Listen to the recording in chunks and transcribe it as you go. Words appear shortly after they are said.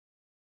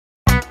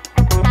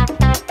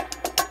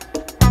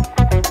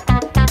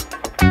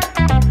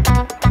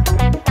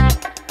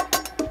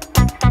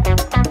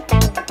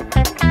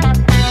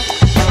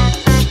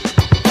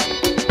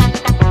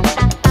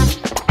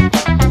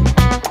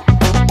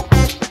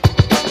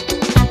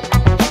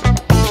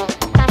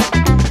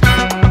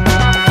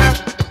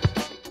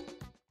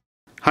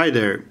Hi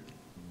there.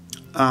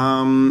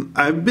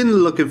 I've been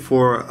looking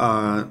for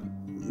a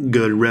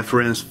good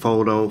reference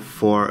photo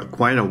for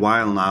quite a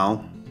while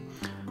now.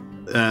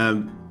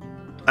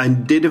 I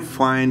didn't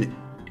find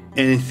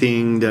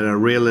anything that I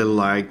really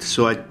liked,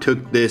 so I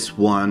took this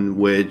one,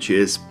 which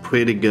is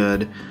pretty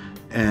good,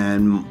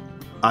 and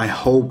I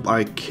hope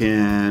I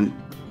can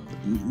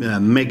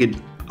make it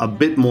a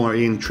bit more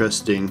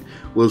interesting.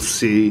 We'll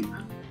see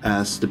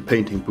as the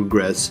painting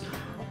progresses.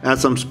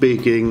 As I'm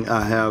speaking,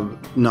 I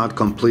have not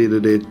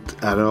completed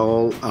it at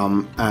all.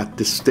 I'm at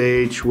the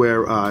stage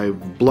where I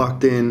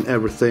blocked in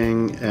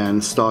everything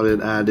and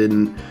started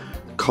adding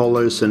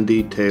colors and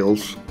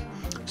details.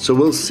 So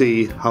we'll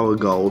see how it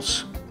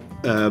goes.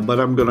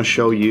 But I'm gonna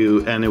show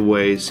you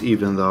anyways,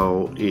 even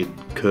though it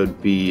could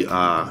be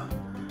a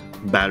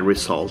bad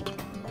result.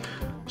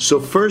 So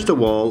first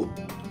of all,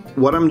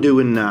 what I'm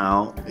doing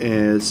now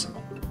is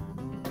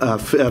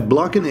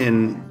blocking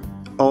in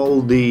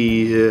all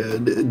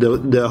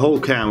the whole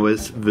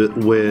canvas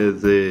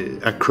with the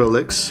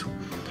acrylics.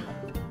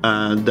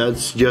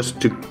 That's just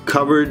to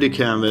cover the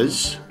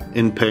canvas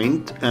in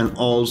paint and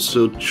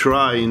also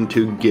trying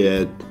to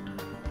get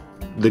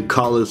the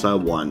colors I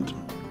want.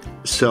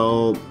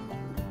 So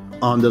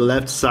on the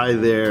left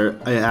side there,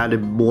 I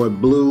added more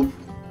blue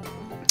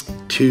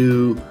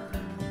to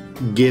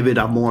give it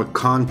a more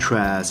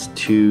contrast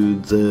to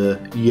the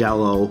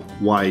yellow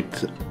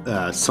white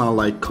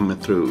sunlight coming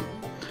through.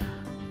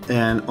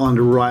 And on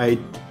the right,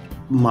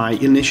 my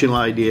initial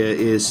idea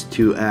is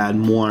to add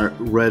more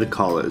red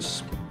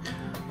colors.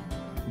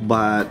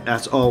 But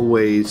as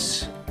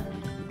always,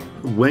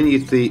 when you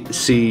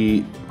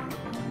see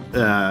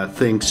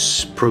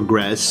things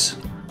progress,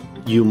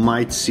 you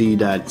might see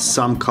that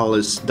some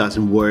colors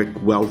doesn't work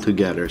well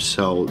together,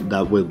 so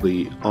that will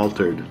be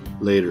altered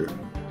later.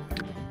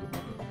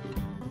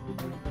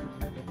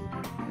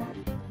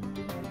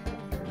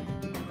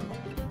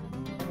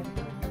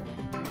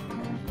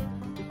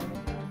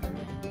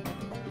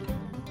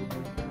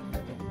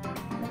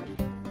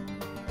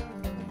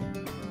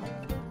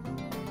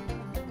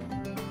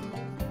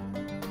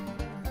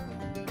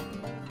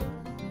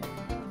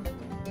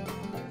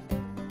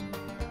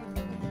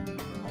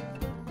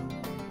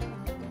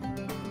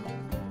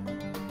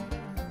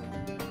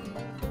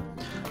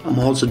 I'm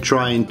also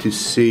trying to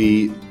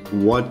see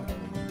what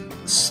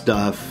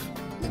stuff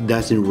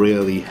doesn't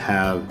really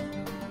have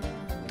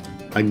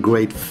a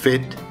great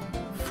fit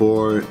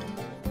for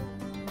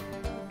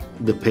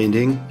the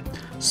painting,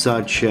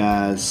 such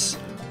as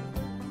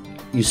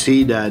you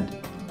see that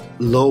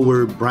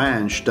lower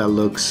branch that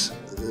looks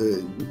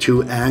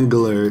too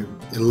angular.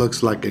 It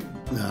looks like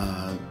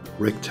a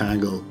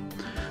rectangle.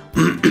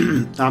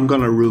 I'm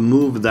gonna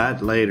remove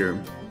that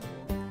later.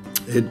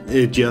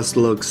 It just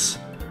looks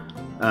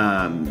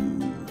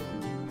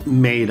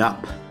made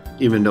up,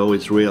 even though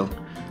it's real.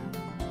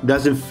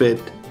 Doesn't fit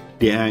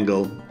the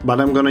angle,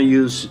 but I'm gonna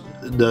use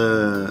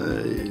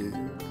the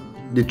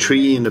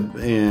tree in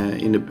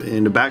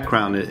the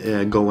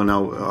background going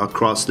out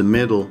across the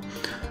middle.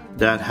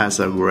 That has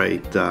a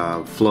great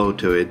flow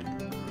to it.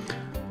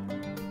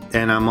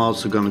 And I'm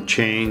also gonna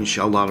change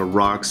a lot of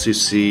rocks. You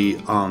see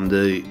on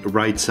the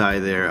right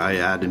side there, I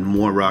added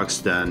more rocks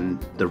than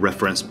the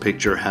reference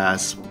picture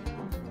has.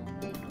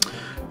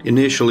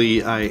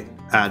 Initially I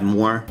add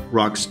more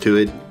rocks to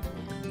it,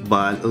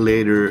 but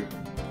later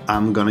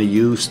I'm gonna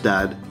use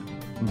that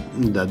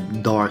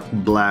dark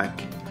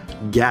black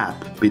gap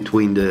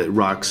between the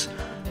rocks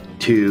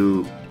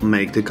to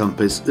make the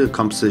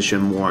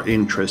composition more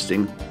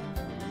interesting.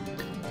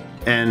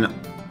 And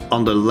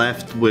on the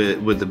left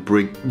with the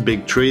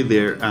big tree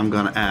there, I'm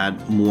gonna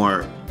add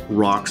more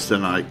rocks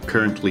than I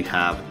currently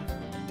have.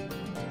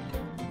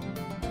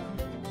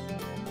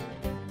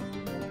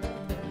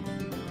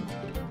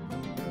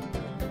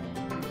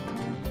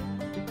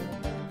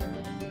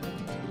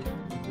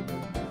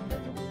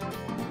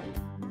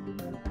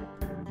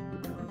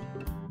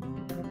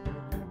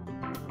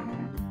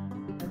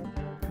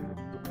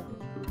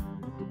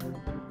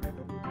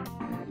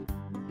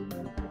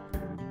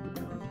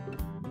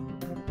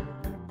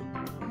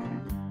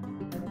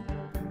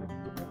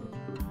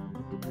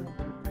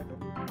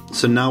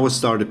 So now I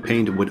started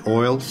painting with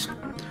oils,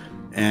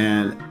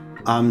 and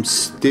I'm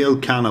still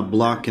kind of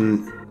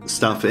blocking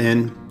stuff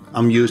in.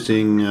 I'm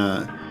using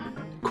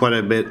quite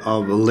a bit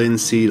of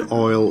linseed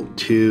oil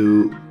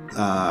to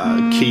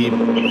keep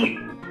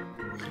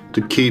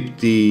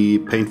the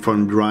paint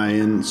from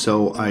drying,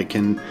 so I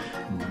can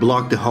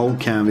block the whole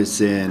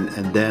canvas in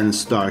and then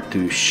start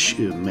to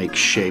make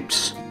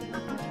shapes.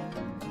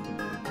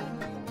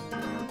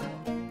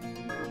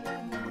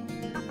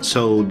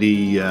 So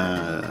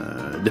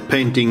the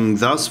painting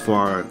thus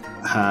far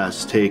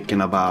has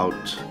taken about,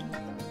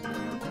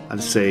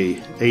 I'd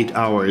say, 8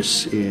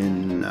 hours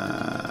in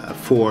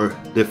 4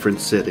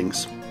 different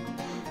sittings,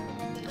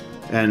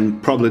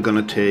 and probably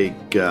gonna take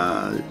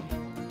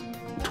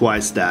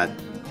twice that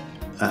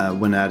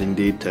when adding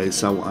details.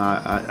 So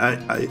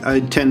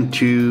I tend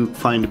to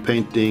find the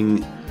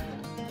painting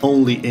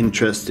only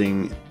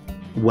interesting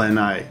when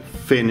I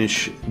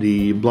finished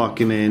the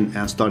blocking in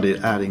and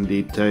started adding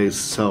details.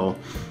 So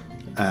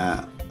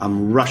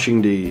I'm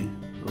rushing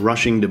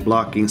the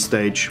blocking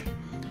stage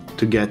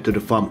to get to the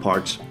fun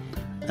parts,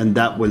 and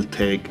that will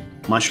take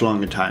much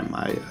longer time.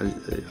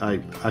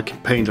 I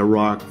can paint a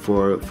rock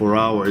for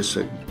hours.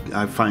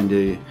 I find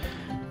the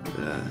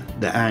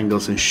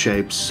angles and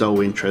shapes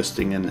so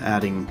interesting, and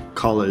adding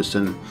colors,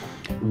 and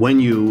when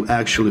you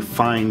actually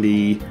find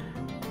the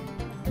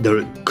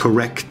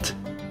correct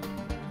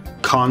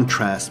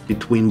contrast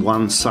between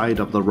one side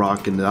of the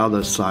rock and the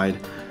other side,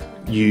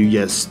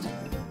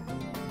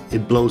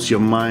 it blows your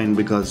mind,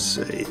 because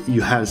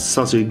you have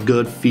such a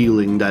good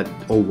feeling that,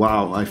 oh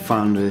wow, I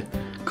found the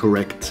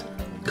correct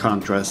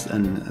contrast,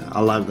 and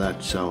I love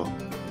that. So,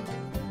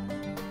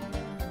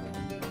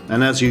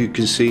 and as you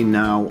can see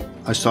now,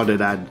 I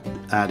started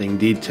adding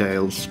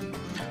details,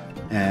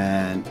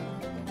 and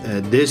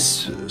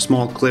this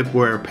small clip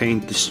where I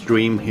paint the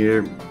stream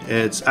here,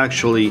 it's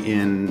actually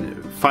in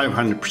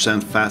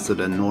 500% faster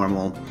than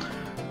normal,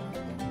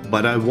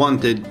 but I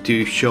wanted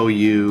to show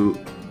you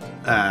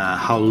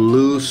how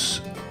loose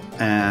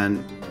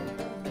and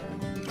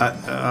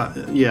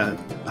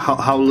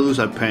how loose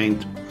I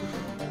paint,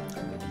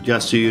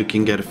 just so you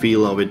can get a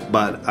feel of it.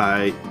 But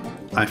I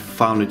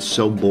found it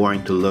so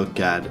boring to look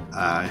at,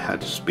 I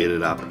had to speed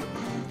it up.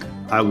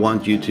 I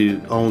want you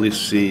to only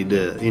see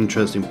the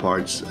interesting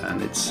parts,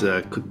 and it's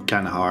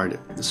kind of hard.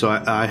 So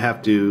I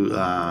have to,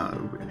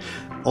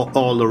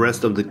 all the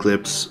rest of the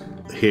clips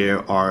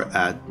here are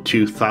at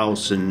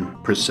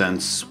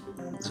 2000%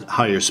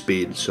 higher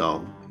speed.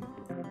 So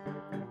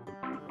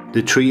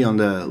the tree on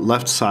the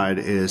left side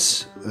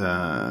is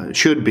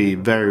should be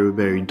very,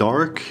 very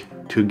dark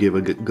to give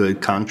a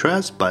good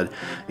contrast, but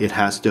it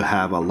has to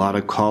have a lot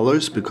of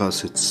colors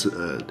because it's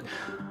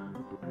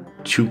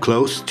too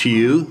close to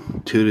you,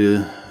 to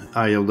the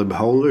eye of the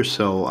beholder.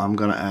 So I'm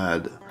gonna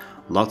add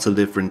lots of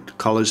different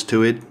colors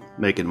to it,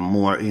 make it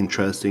more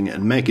interesting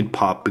and make it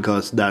pop,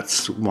 because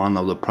that's one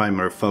of the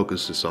primary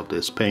focuses of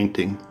this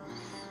painting.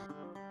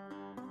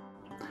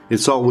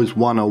 It's always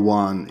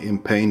 101 in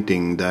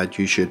painting that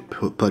you should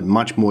put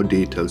much more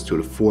details to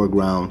the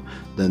foreground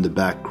than the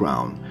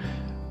background.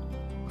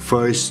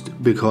 First,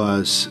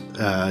 because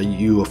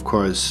you of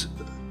course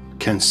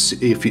can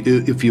see,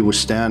 if you were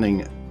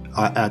standing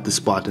at the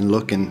spot and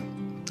looking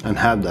and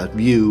have that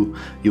view,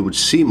 you would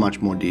see much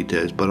more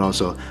details, but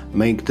also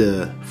make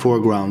the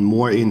foreground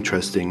more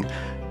interesting.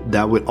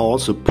 That would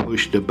also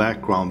push the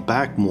background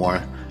back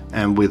more,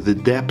 and with the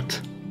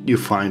depth you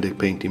find the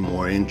painting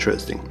more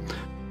interesting.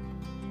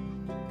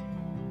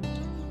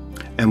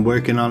 And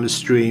working on the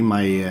stream,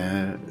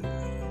 I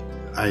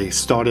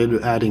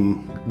started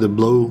adding the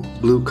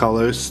blue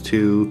colors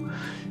to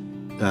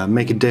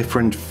make it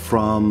different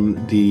from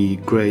the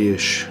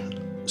grayish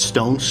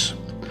stones,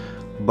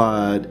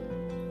 but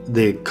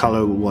the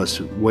color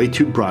was way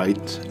too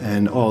bright,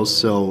 and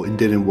also it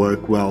didn't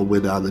work well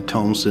with other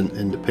tones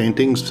in the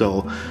painting.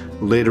 So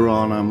later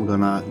on I'm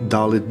gonna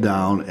dull it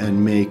down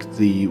and make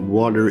the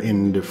water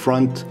in the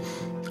front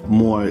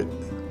more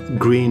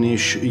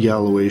greenish,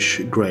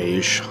 yellowish,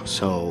 grayish.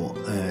 So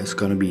it's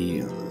gonna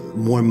be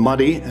more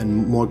muddy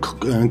and more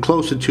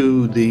closer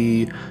to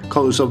the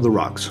colors of the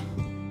rocks.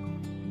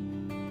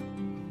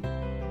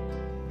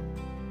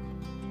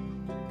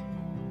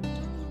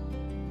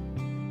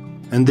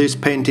 And this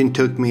painting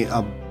took me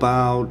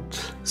about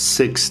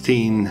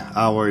 16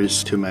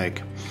 hours to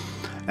make.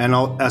 And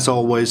as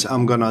always,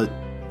 I'm gonna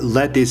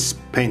let this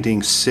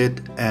painting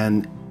sit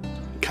and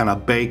kind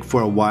of bake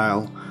for a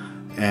while,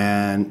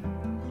 and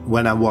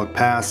when I walk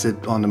past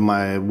it on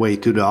my way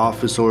to the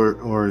office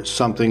or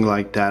something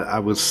like that, I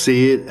will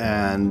see it,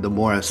 and the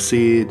more I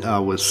see it, I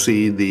will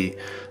see the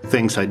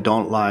things I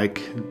don't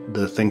like,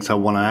 the things I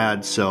want to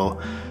add. So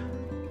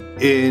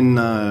in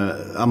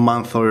a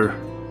month or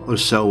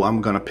so,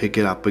 I'm gonna pick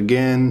it up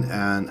again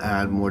and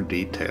add more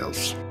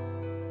details.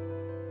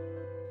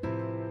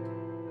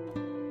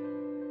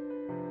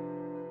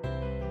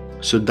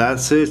 So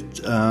that's it.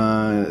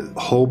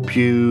 Hope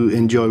you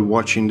enjoy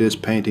watching this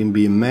painting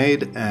being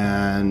made,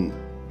 and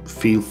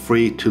feel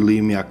free to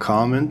leave me a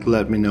comment.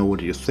 Let me know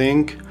what you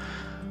think.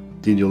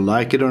 Did you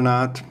like it or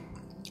not?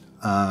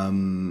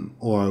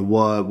 Or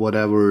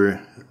whatever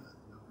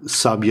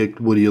subject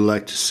would you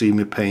like to see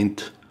me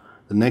paint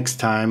the next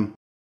time?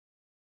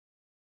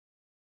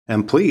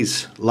 And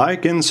please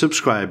like and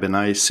subscribe, and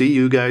I see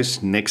you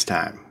guys next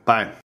time.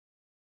 Bye.